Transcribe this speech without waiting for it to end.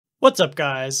What's up,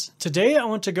 guys? Today I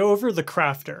want to go over the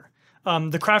crafter.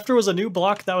 The crafter was a new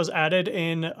block that was added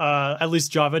in at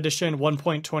least Java Edition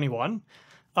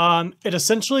 1.21. It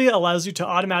essentially allows you to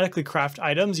automatically craft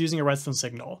items using a redstone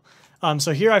signal.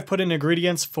 So here I've put in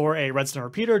ingredients for a redstone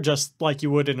repeater, just like you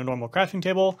would in a normal crafting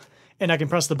table, and I can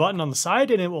press the button on the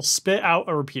side and it will spit out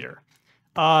a repeater.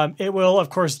 It will, of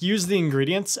course, use the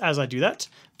ingredients as I do that,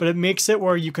 but it makes it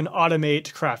where you can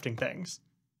automate crafting things.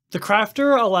 The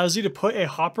crafter allows you to put a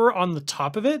hopper on the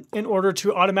top of it in order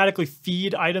to automatically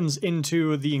feed items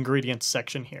into the ingredients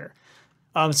section here.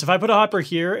 So if I put a hopper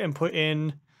here and put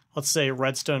in, let's say,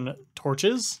 redstone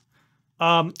torches,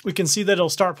 we can see that it'll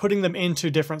start putting them into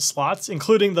different slots,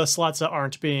 including the slots that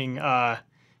aren't being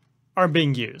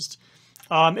used.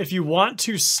 If you want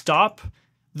to stop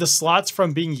the slots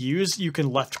from being used, you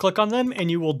can left click on them and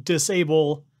you will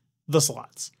disable the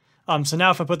slots. So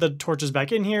now if I put the torches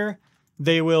back in here,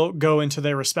 they will go into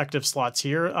their respective slots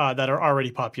here that are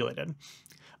already populated.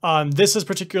 This is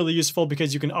particularly useful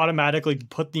because you can automatically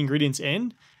put the ingredients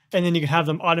in, and then you can have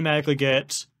them automatically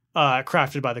get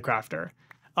crafted by the crafter.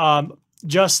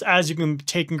 Just as you can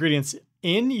take ingredients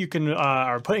in, you can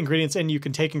or put ingredients in, you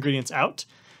can take ingredients out.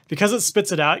 Because it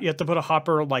spits it out, you have to put a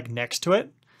hopper like next to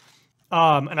it.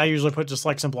 And I usually put just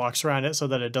like some blocks around it so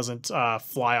that it doesn't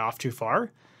fly off too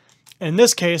far. In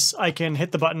this case, I can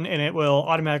hit the button and it will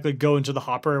automatically go into the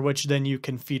hopper, which then you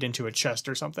can feed into a chest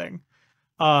or something.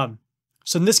 So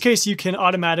in this case, you can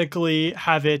automatically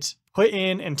have it put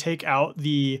in and take out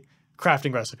the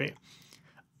crafting recipe.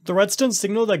 The redstone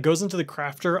signal that goes into the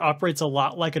crafter operates a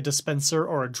lot like a dispenser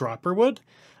or a dropper would,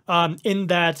 in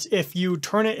that if you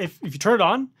turn it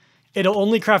on, it'll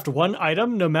only craft one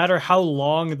item no matter how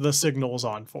long the signal is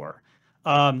on for.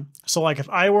 So like if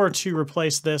I were to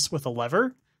replace this with a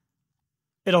lever,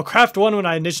 it'll craft one when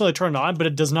I initially turn it on, but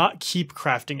it does not keep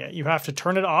crafting it. You have to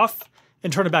turn it off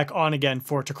and turn it back on again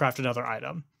for it to craft another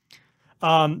item.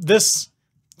 This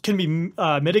can be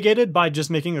mitigated by just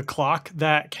making a clock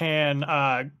that can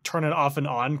turn it off and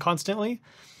on constantly.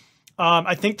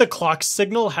 I think the clock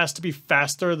signal has to be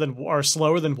faster than or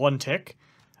slower than 1 tick.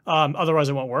 Otherwise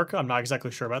it won't work. I'm not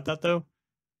exactly sure about that though.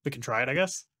 We can try it, I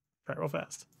guess. Try it real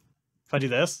fast. If I do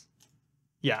this,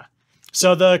 yeah.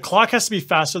 So the clock has to be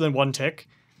faster than 1 tick.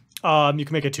 You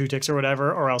can make it 2 ticks or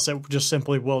whatever, or else it just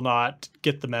simply will not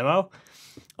get the memo.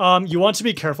 You want to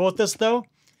be careful with this though,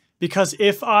 because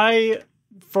if I,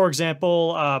 for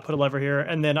example, put a lever here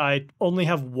and then I only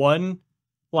have one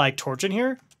like torch in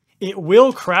here, it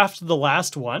will craft the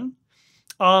last one.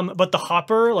 But the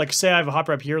hopper, like say I have a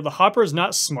hopper up here, the hopper is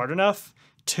not smart enough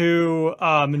to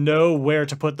know where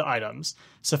to put the items.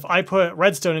 So if I put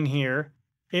redstone in here,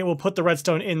 it will put the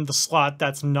redstone in the slot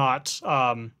that's not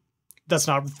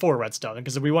for redstone,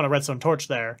 because we want a redstone torch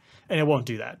there, and it won't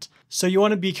do that. So you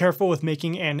want to be careful with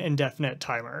making an indefinite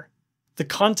timer. The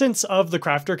contents of the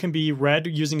crafter can be read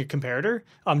using a comparator,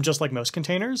 just like most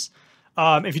containers.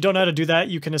 If you don't know how to do that,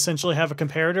 you can essentially have a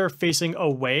comparator facing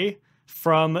away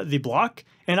from the block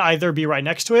and either be right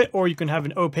next to it, or you can have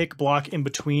an opaque block in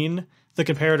between the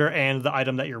comparator and the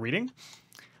item that you're reading.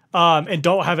 And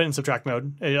don't have it in subtract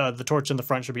mode. The torch in the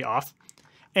front should be off.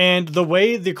 And the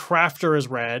way the crafter is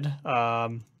read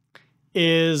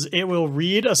is it will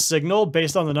read a signal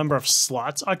based on the number of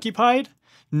slots occupied,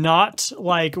 not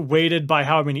like weighted by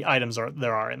how many items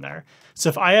there are in there. So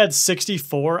if I had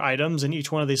 64 items in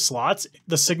each one of these slots,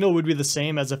 the signal would be the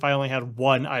same as if I only had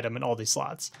 1 item in all these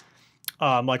slots.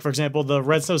 Like for example, the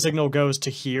redstone signal goes to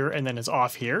here and then is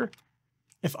off here.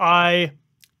 If I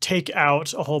take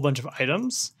out a whole bunch of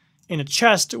items in a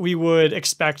chest, we would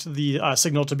expect the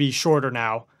signal to be shorter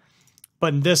now,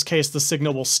 but in this case, the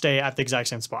signal will stay at the exact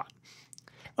same spot.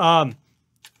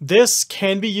 This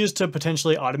can be used to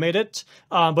potentially automate it,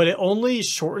 but it only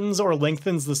shortens or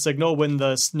lengthens the signal when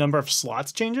the number of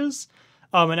slots changes.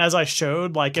 And as I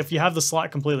showed, like if you have the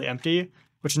slot completely empty,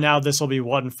 which now this will be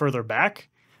one further back,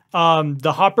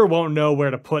 the hopper won't know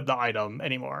where to put the item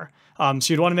anymore.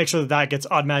 So you'd want to make sure that that gets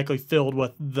automatically filled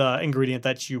with the ingredient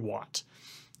that you want.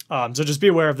 So just be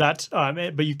aware of that,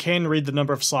 but you can read the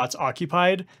number of slots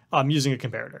occupied using a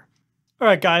comparator. All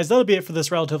right, guys, that'll be it for this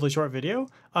relatively short video.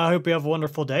 I hope you have a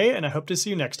wonderful day, and I hope to see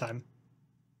you next time.